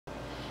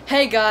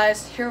Hey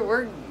guys,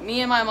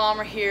 me and my mom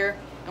are here,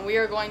 and we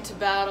are going to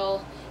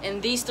battle in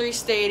these three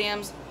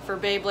stadiums for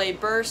Beyblade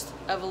Burst,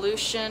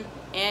 Evolution,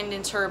 and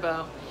in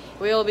Turbo.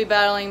 We will be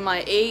battling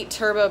my 8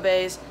 Turbo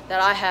Bays that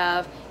I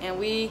have, and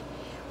we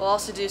will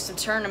also do some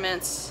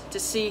tournaments to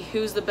see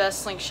who's the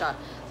best Slingshot.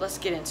 Let's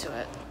get into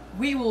it.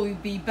 We will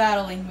be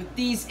battling with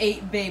these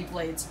 8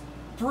 Beyblades: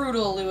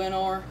 Brutal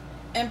Luinor,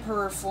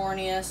 Emperor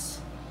Fornius,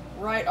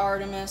 Right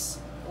Artemis,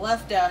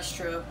 Left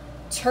Astro,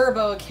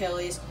 Turbo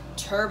Achilles,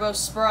 Turbo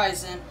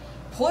Spryzen,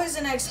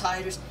 Poison X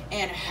Hydrus,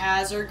 and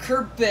Hazard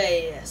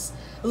Kerbeus.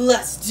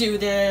 Let's do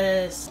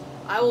this!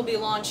 I will be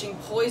launching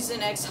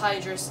Poison X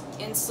Hydrus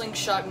in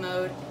Slingshot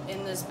mode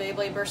in this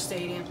Beyblade Burst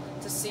Stadium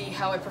to see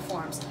how it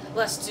performs.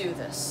 Let's do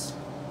this.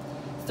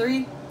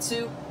 3,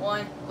 2,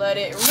 1, let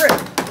it rip!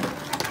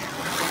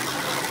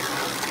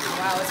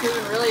 Wow, it's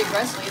moving really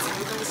aggressively. It's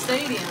moving the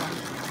stadium.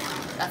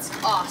 That's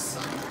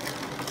awesome.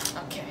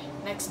 Okay,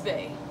 next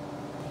bay.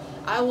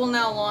 I will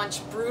now launch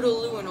Brutal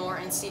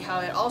Luinor and see how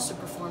it also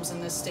performs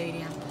in this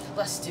stadium.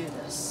 Let's do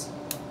this.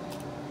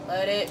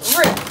 Let it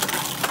rip!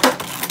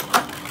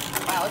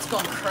 Wow, it's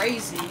going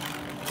crazy.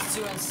 It's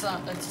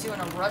doing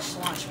a rush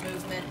launch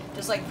movement,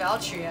 just like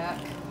Valtryek.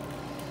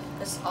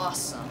 That's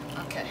awesome.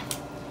 Okay,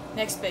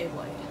 next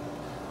Beyblade.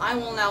 I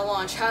will now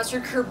launch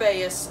Hazard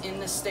Kerbeus in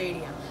this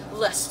stadium.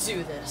 Let's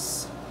do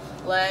this.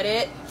 Let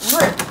it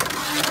rip! It's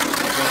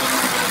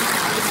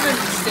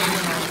moving the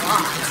stadium a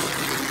lot.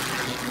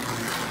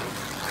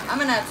 I'm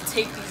gonna have to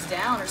take these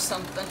down or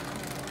something.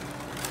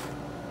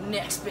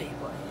 Next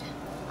Beyblade.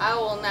 I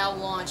will now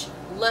launch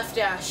Left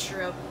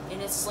Astro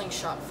in its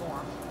Slingshot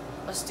form.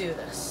 Let's do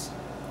this.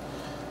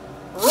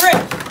 Rip!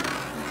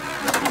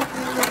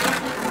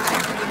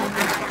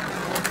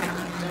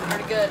 Doing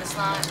pretty good. It's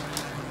not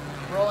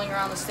rolling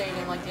around the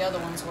stadium like the other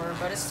ones were,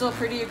 but it's still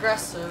pretty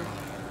aggressive.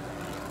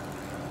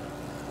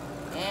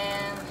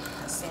 And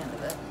that's the end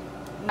of it.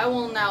 I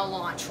will now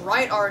launch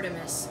Right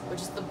Artemis,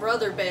 which is the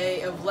brother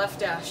bay of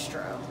Left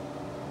Astro.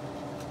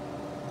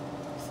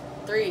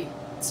 3,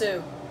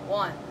 2,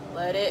 1,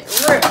 let it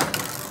rip!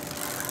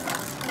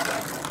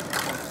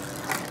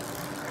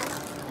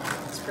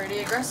 It's pretty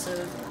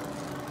aggressive.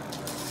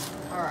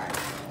 Alright,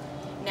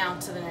 now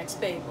to the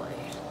next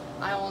Beyblade.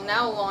 I will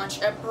now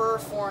launch Emperor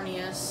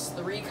Fornius,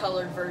 the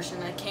recolored version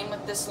that came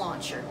with this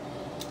launcher.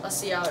 Let's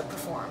see how it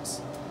performs.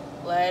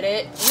 Let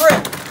it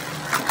rip!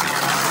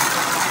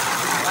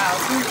 Wow,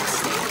 it's moving the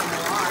stadium a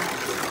lot.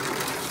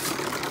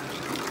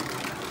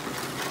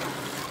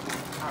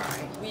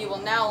 Alright, we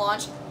will now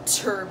launch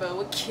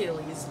Turbo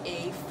Achilles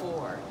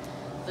A4,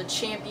 the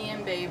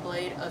champion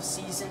Beyblade of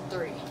Season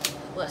 3.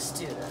 Let's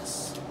do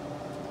this.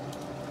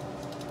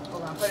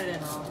 Hold on, put it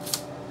in wrong.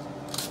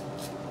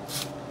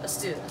 Let's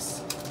do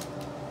this.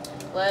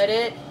 Let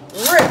it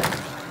rip!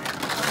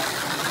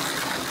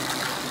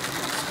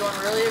 It's going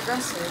really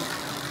aggressive.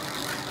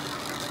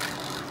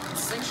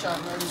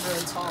 Slingshot mode is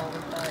really tall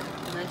with that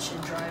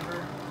dimension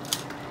driver.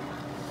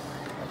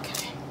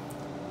 Okay.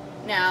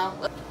 Now,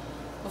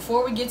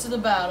 before we get to the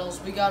battles,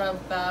 we gotta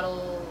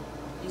battle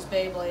these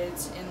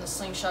Beyblades in the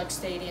Slingshot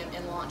Stadium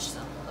and launch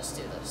them. Let's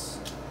do this.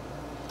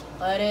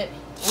 Let it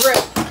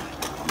rip!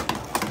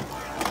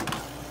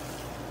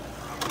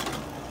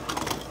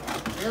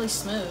 Really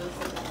smooth.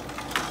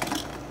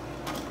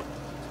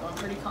 It's going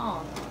pretty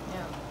calm.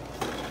 Yeah.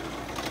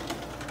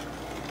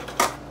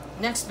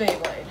 Next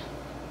Beyblade.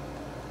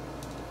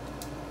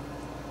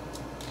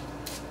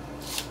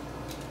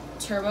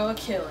 Turbo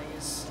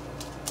Achilles.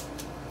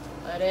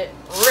 Let it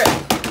rip.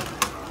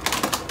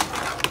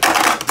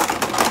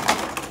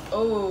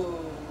 Oh.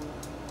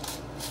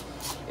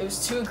 It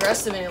was too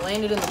aggressive and it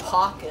landed in the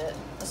pocket.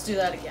 Let's do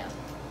that again.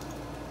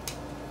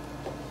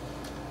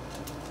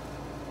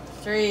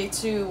 3,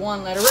 2,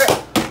 1, let it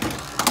rip.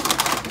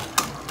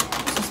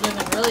 This is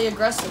moving really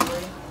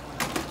aggressively.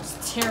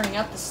 It's tearing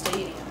up the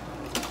stadium.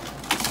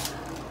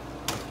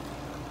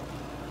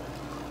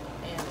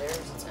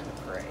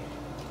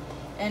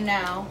 And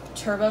now,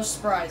 Turbo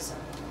Spryzen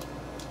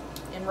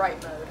in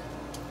right mode.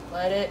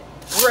 Let it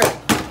rip!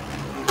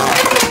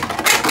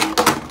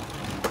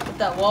 But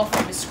that wall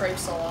frame just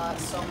scrapes a lot,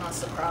 so I'm not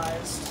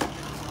surprised.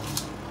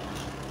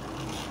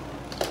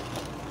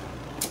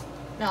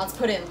 Now let's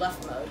put it in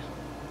left mode.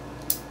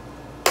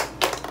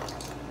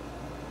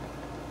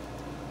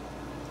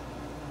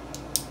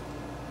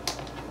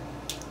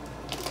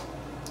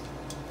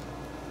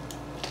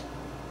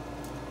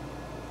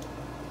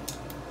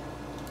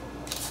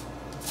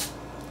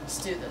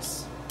 Let's do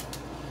this.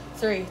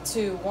 3,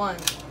 2, 1,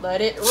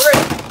 let it rip!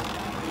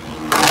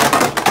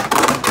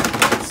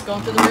 It's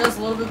going through the rails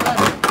a little bit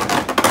better.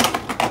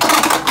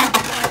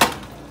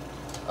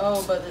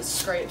 Oh, but it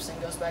scrapes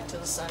and goes back to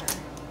the center.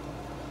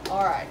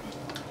 Alright.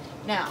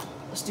 Now,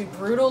 let's do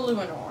Brutal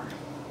Luinor.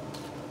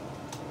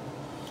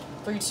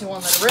 3, 2,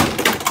 1, let it rip!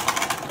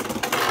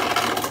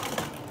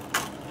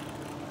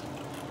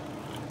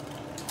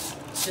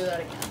 Let's do that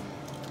again.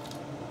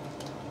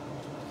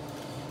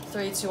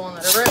 3, 2, 1,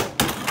 let it rip!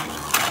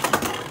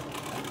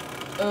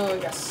 Oh, we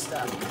got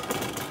stuck.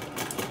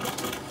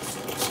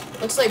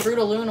 Looks like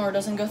Brutal Lunar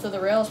doesn't go through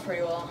the rails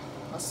pretty well.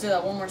 Let's do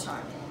that one more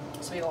time.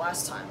 This will be the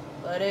last time.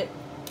 Let it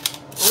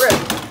rip.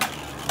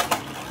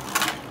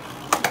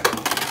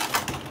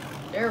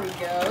 There we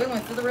go. We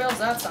went through the rails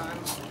that time.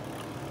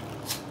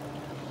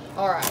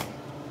 Alright.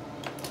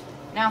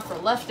 Now for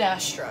left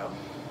Astro.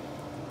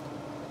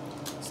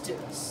 Let's do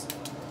this.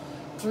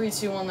 3,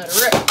 2, 1, let it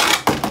rip.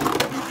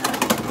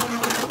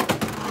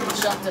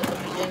 Jumped at the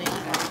beginning.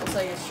 Looks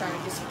like it's trying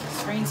to get some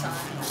screen time.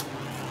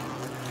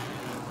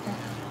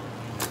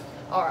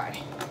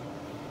 Alright.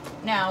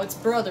 Now it's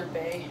Brother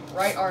Bay,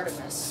 right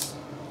Artemis.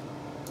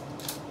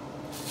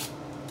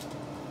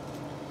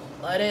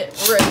 Let it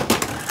rip.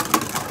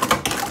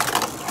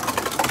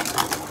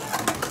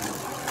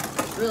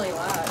 It's really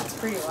loud. It's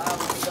pretty loud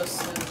when it goes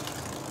through,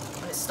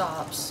 when it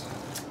stops.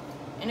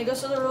 And it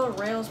goes through the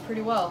rails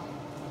pretty well.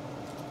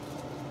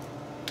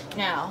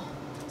 Now,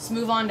 let's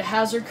move on to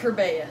Hazard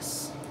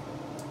Kerbeus.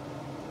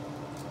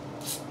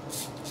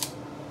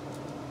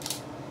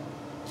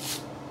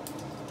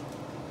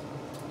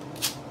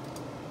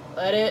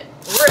 Let it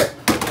rip.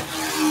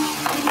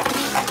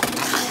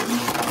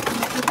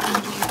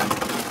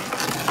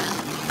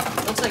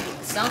 Looks like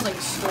it sounds like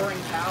it's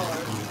storing power.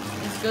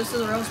 It goes to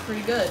the rails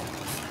pretty good.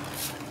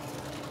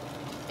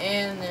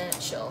 And then it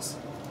chills.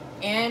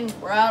 And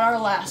we're at our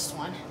last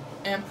one.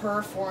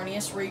 Emperor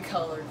Fornius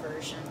recolored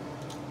version.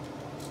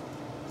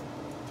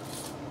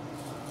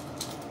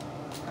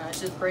 It's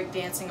just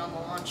breakdancing on the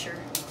launcher.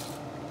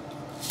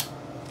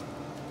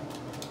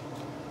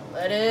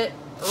 Let it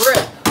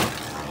rip.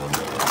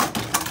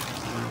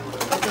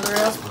 Go to the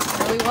rails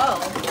really well.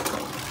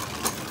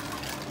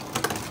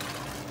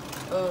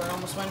 Oh, it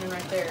almost went in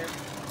right there.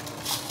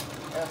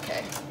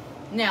 Okay.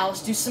 Now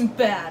let's do some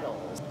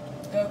battles.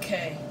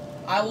 Okay.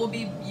 I will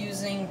be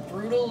using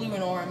Brutal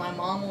Lunar and my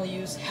mom will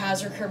use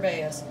Hazard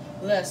Kerbeus.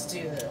 Let's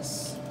do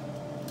this.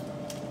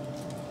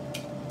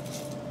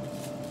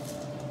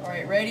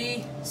 Alright,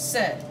 ready,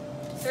 set.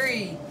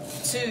 3,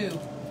 2,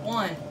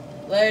 1.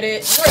 Let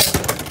it rip.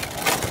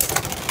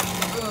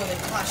 Oh, they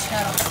flashed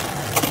out.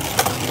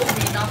 We'll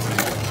be knocking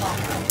into the pop.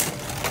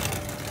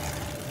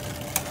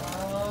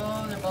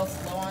 Oh, they're both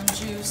low on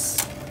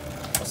juice.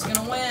 What's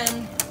gonna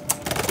win?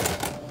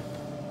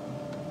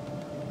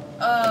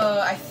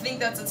 I think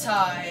that's a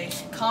tie.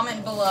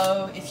 Comment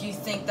below if you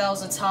think that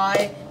was a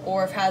tie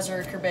or if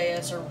Hazard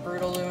Kerbeus or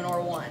Brutal Lunar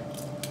won.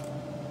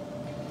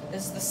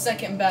 This is the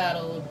second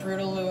battle of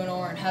Brutal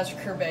Lunar and Hazard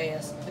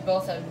Kerbeus. They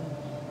both have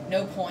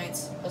no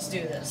points. Let's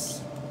do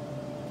this.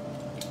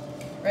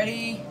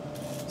 Ready,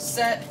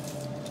 set,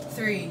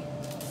 3,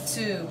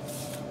 2,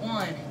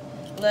 1.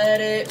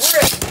 Let it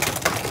rip.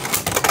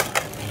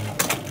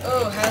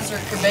 Oh,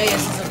 Hazard Kerbeus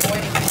is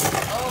avoiding this.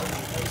 Oh,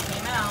 it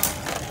came out.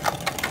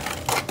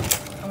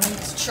 I'm going to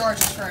use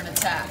charges for an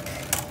attack.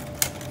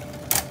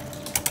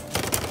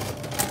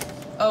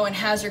 Oh, and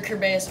Hazard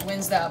Kerbeus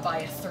wins that by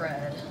a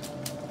thread.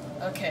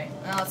 Okay,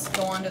 now let's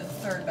go on to the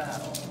third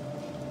battle.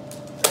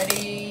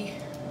 Ready?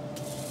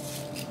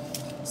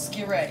 Let's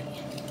get ready.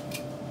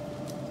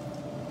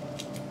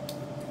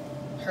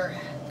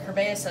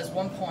 Kerbeus has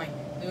 1 point.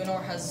 Lunar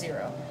has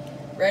 0.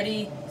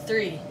 Ready?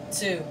 3,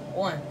 2,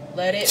 1.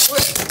 Let it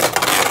rip.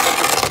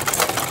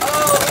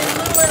 Oh, and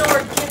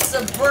Lunar gets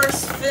a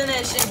burst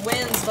finish and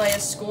wins by a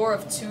score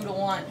of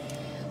 2-1.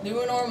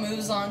 Lunar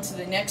moves on to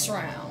the next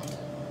round.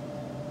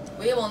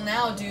 We will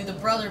now do the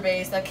brother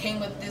bays that came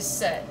with this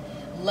set.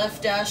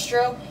 Left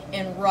Astro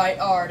and right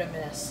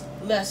Artemis.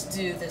 Let's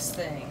do this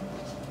thing.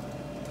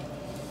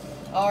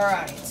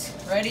 Alright,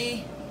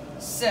 ready,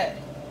 set,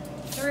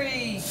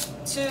 3,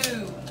 2,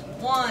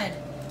 1,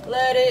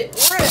 let it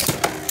rip!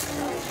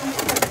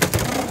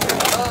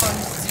 Oh, I'm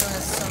just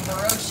doing some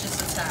ferocious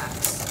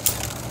attacks.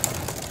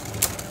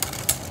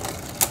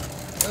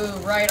 Ooh,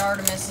 right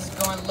Artemis is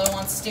going low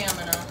on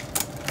stamina.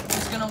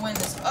 Who's gonna win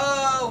this?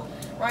 Oh,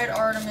 right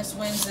Artemis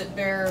wins it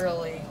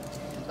barely.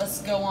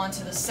 Let's go on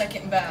to the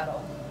second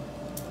battle.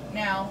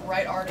 Now,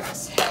 right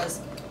Artemis has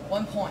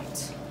 1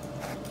 point.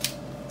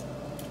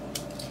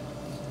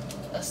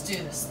 Let's do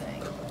this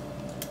thing.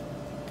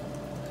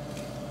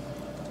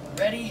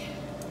 Ready?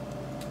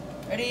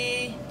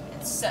 Ready?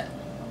 And set.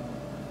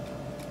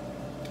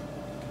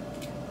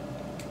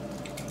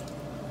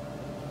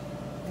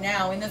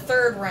 Now, in the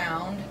third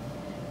round,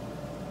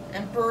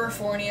 Emperor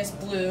Fornius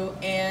Blue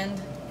and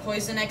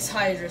Poison X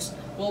Hydrus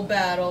will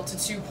battle to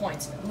 2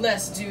 points.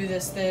 Let's do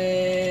this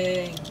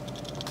thing.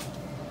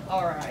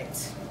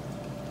 Alright.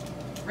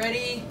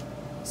 Ready,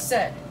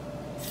 set.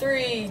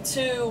 3,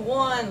 2,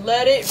 1,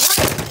 let it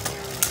rip!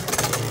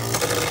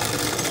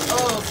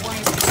 Oh,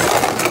 26.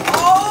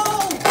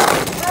 Oh!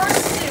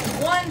 Burst in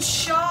 1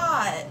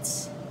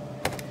 shot!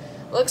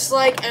 Looks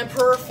like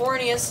Emperor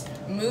Fornius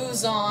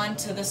moves on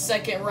to the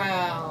second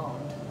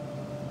round.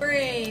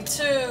 3,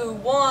 2,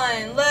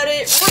 1, let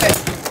it rip!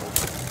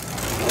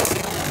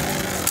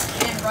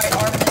 And right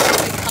Artemis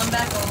with a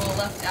comeback, or will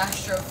left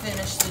Astro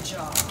finish the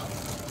job?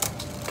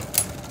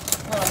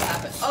 What'll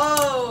happen?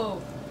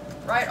 Oh!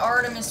 Right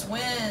Artemis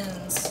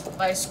wins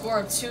by a score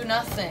of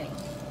 2-0.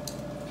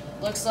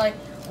 Looks like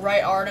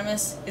right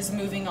Artemis is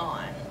moving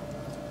on.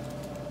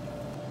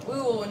 We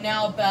will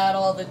now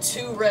battle the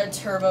 2 red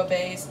Turbo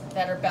Bays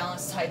that are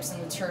balanced types in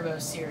the Turbo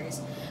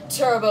series.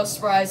 Turbo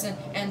Spryzen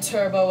and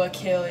Turbo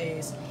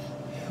Achilles.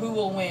 Who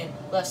will win?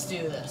 Let's do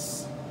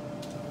this.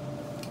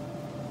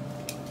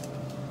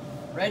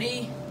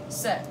 Ready,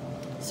 set.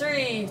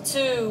 3,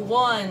 2,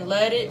 1,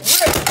 let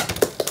it rip!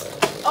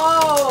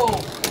 Oh!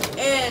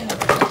 And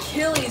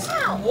Achilles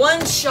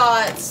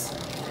one-shots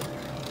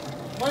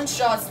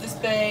this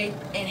bay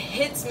and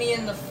hits me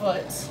in the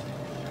foot.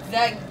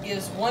 That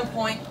gives 1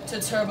 point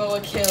to Turbo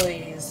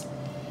Achilles.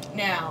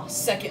 Now,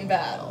 second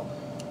battle.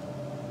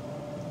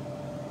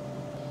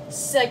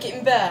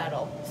 Second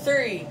battle.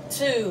 3,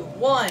 2,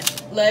 1,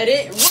 let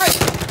it rip!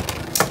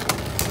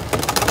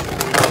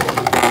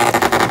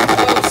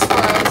 Oh,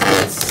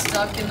 Spryzen is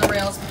stuck in the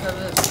rails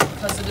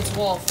because of its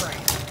wall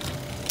frame.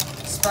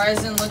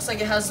 Spryzen looks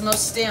like it has the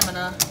most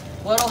stamina.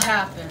 What'll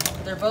happen?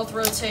 They're both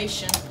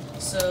rotation,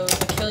 so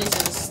Achilles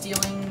is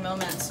stealing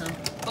momentum.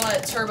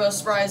 But Turbo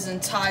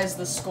Spryzen ties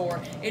the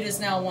score. It is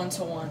now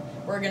 1-1.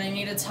 We're going to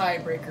need a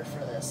tiebreaker for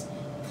this.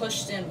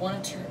 Pushed in one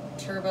of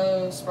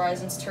Turbo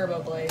Spryzen's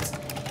turbo blades,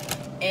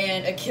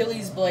 and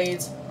Achilles'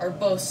 blades are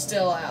both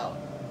still out.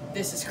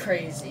 This is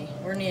crazy.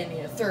 We're going to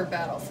need a third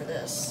battle for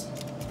this.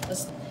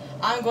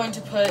 I'm going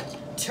to put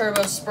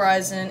Turbo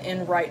Spryzen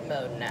in right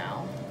mode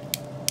now.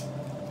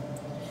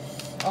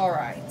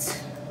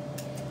 Alright.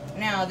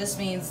 Now this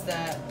means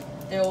that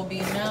there will be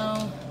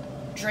no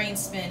drain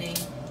spinning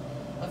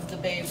of the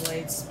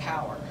Beyblade's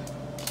power.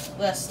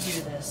 Let's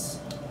do this.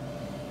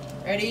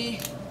 Ready,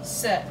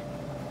 set.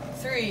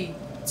 3,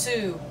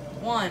 2,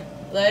 1,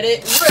 let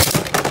it rip!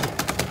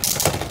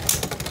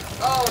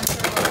 Oh, and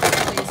Turbo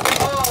Achilles.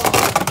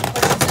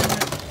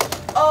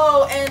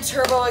 Oh, and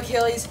Turbo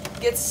Achilles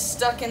gets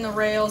stuck in the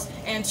rails,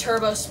 and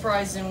Turbo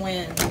Spryzen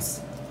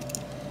wins.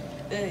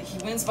 He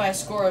wins by a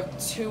score of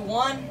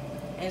 2-1, and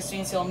this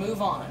means he'll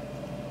move on.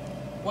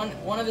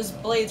 One of his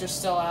blades are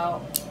still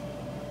out,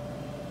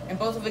 and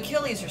both of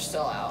Achilles are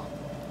still out,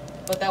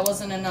 but that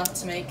wasn't enough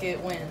to make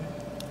it win.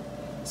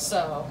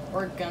 So,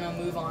 we're gonna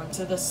move on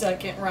to the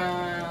second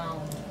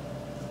round.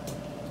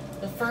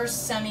 The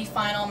first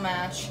semi-final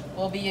match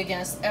will be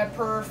against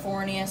Emperor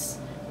Fornius,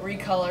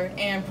 Recolored,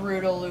 and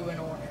Brutal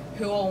Luinor.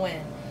 Who will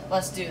win?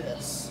 Let's do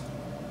this.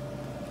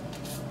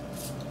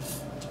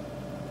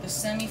 The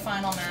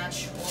semi-final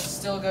match will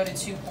still go to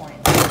 2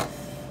 points.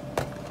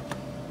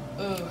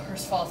 Ooh,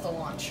 hers fall off the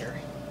launcher.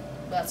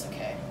 That's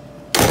okay.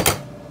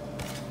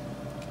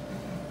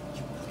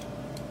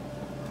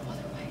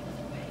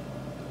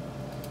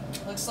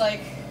 Looks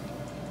like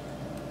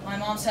my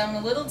mom's having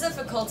a little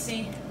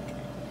difficulty.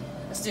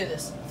 Let's do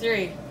this.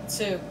 3,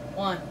 2,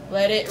 1,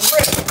 let it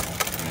rip!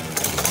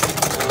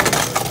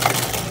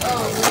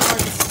 Oh, Luinor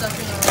gets stuck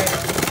in the rail,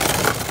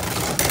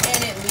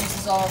 and it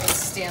loses all of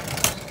its stamina.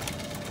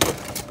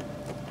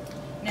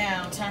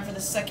 Now, time for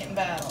the second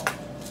battle.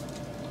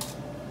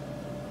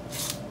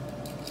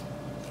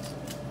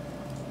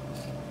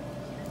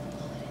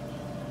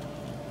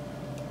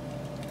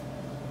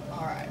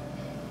 Alright.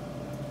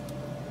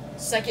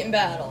 Second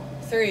battle.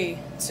 3,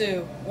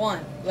 2,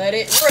 1, let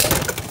it rip!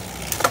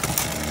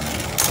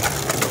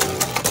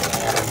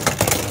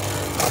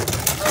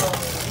 Oh.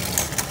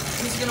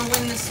 Who's gonna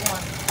win this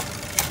one?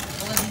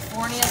 Will it be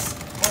Fornius,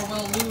 or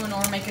will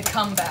Luinor make a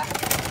comeback?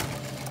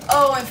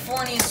 Oh, and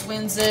Fornius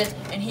wins it,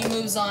 and he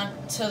moves on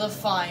to the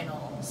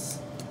finals.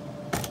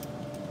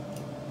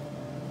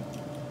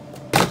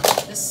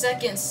 The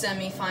second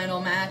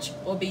semi-final match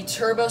will be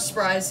Turbo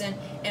Spryzen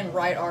and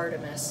Right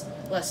Artemis.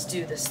 Let's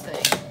do this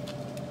thing.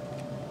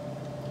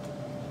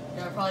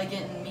 Y'all are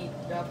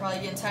probably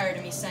getting tired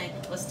of me saying,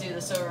 let's do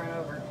this over and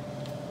over.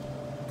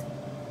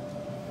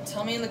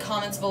 Tell me in the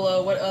comments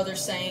below what other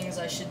sayings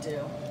I should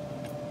do.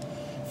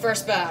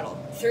 First battle.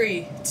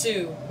 3,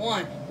 2,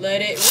 1,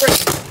 let it rip!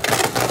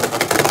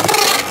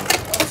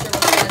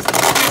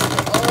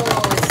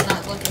 Oh, it's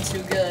not looking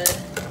too good.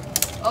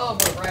 Oh,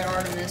 but Right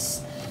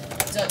Artemis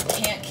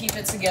can't keep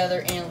it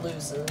together and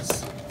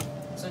loses.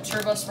 So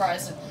Turbo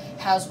Spryzen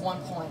has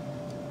 1 point.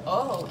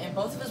 Oh, and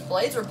both of his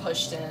blades were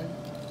pushed in.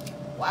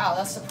 Wow,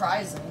 that's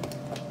surprising.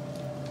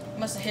 It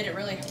must have hit it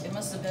really. It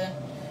must have been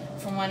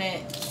from when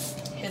it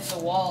hit the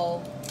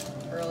wall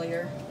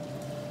earlier.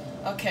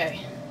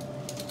 Okay.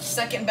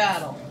 Second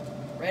battle.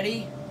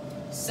 Ready,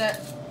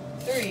 set,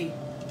 3,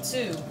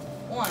 2,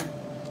 1.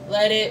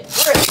 Let it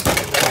rip!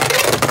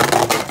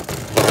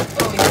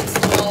 Oh, he hits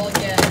the wall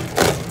again.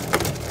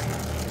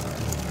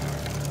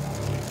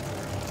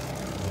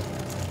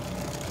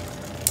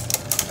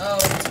 Oh,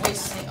 it's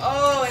wasting.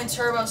 Oh, and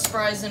Turbo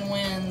Spryzen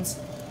wins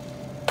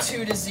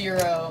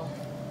 2-0.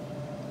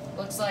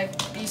 Looks like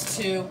these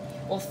two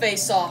will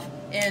face off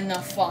in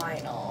the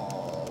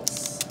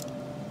finals.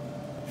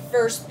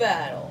 First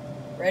battle.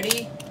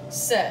 Ready,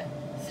 set,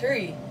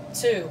 3,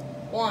 2,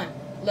 1.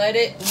 Let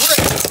it rip!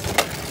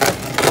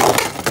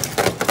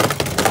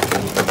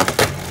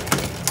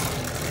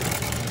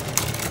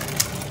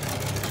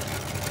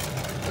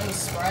 Oh,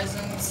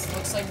 Spryzen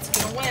looks like it's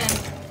gonna win.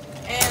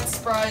 And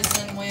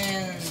Spryzen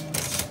wins.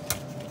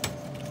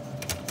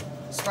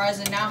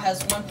 Spryzen now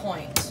has 1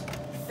 point.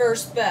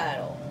 first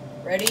battle.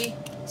 Ready,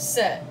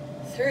 set,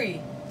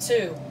 3,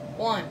 2,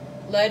 1,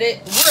 let it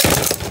rip!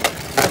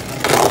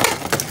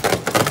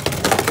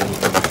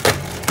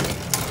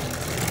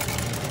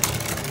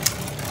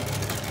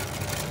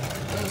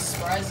 Oh,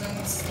 Spryzen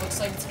looks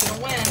like it's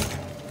gonna win.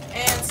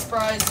 And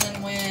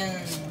Spryzen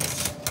wins.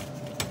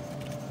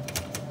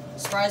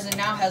 Spryzen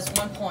now has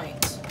 1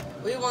 point.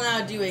 We will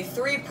now do a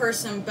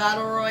 3-person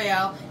battle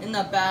royale in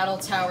the Battle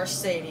Tower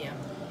Stadium.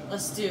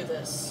 Let's do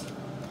this.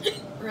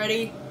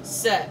 Ready,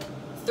 set,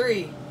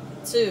 3,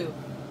 2,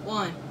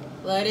 1,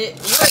 let it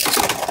rip!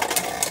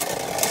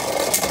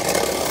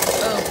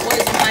 Oh,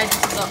 Poison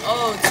Hydra is up.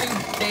 Oh,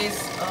 2 bays.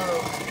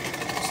 Oh.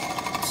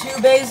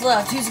 2 bays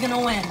left. Who's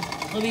gonna win?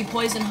 Will it be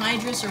Poison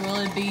Hydrus or will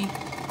it be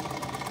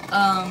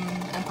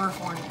Emperor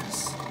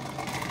Fornius?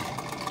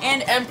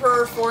 And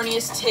Emperor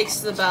Fornius takes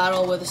the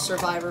battle with a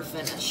survivor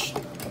finish.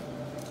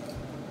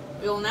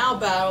 We will now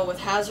battle with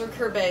Hazard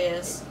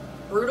Kerbeus,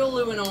 Brutal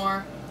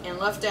Luminor, and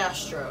Left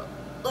Astro.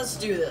 Let's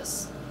do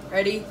this.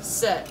 Ready,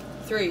 set,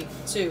 3,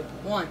 2,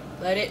 1,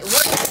 let it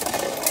rip!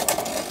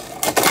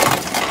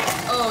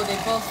 Oh, they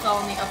both fell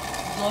on the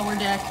lower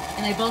deck,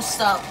 and they both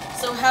stopped.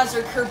 So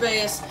Hazard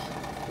Kerbeus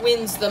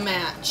wins the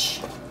match.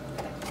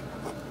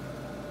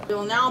 We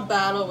will now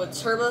battle with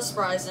Turbo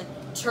Spryzen,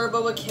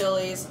 Turbo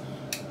Achilles,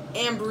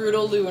 and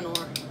Brutal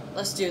Luminor.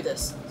 Let's do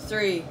this.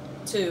 3,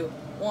 2,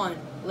 1,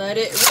 let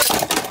it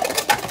rip!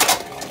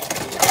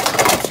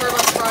 Turbo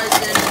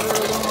Spryzen and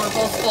Brutal Luminor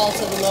both fall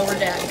to the lower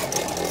deck.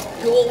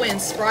 Who will win,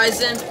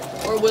 Spryzen,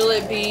 or will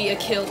it be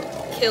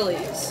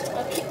Achilles?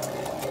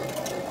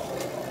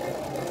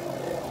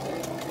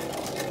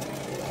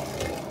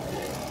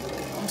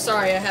 I'm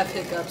sorry, I have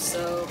hiccups,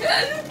 so...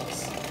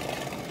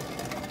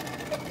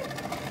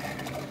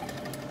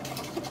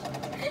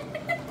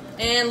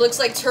 And looks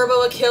like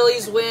Turbo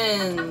Achilles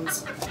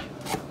wins.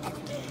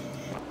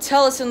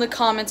 Tell us in the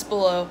comments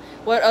below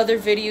what other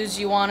videos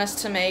you want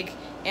us to make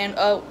and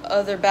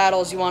other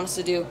battles you want us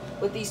to do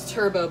with these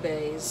Turbo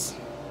Bays.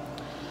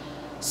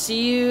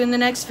 See you in the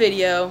next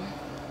video.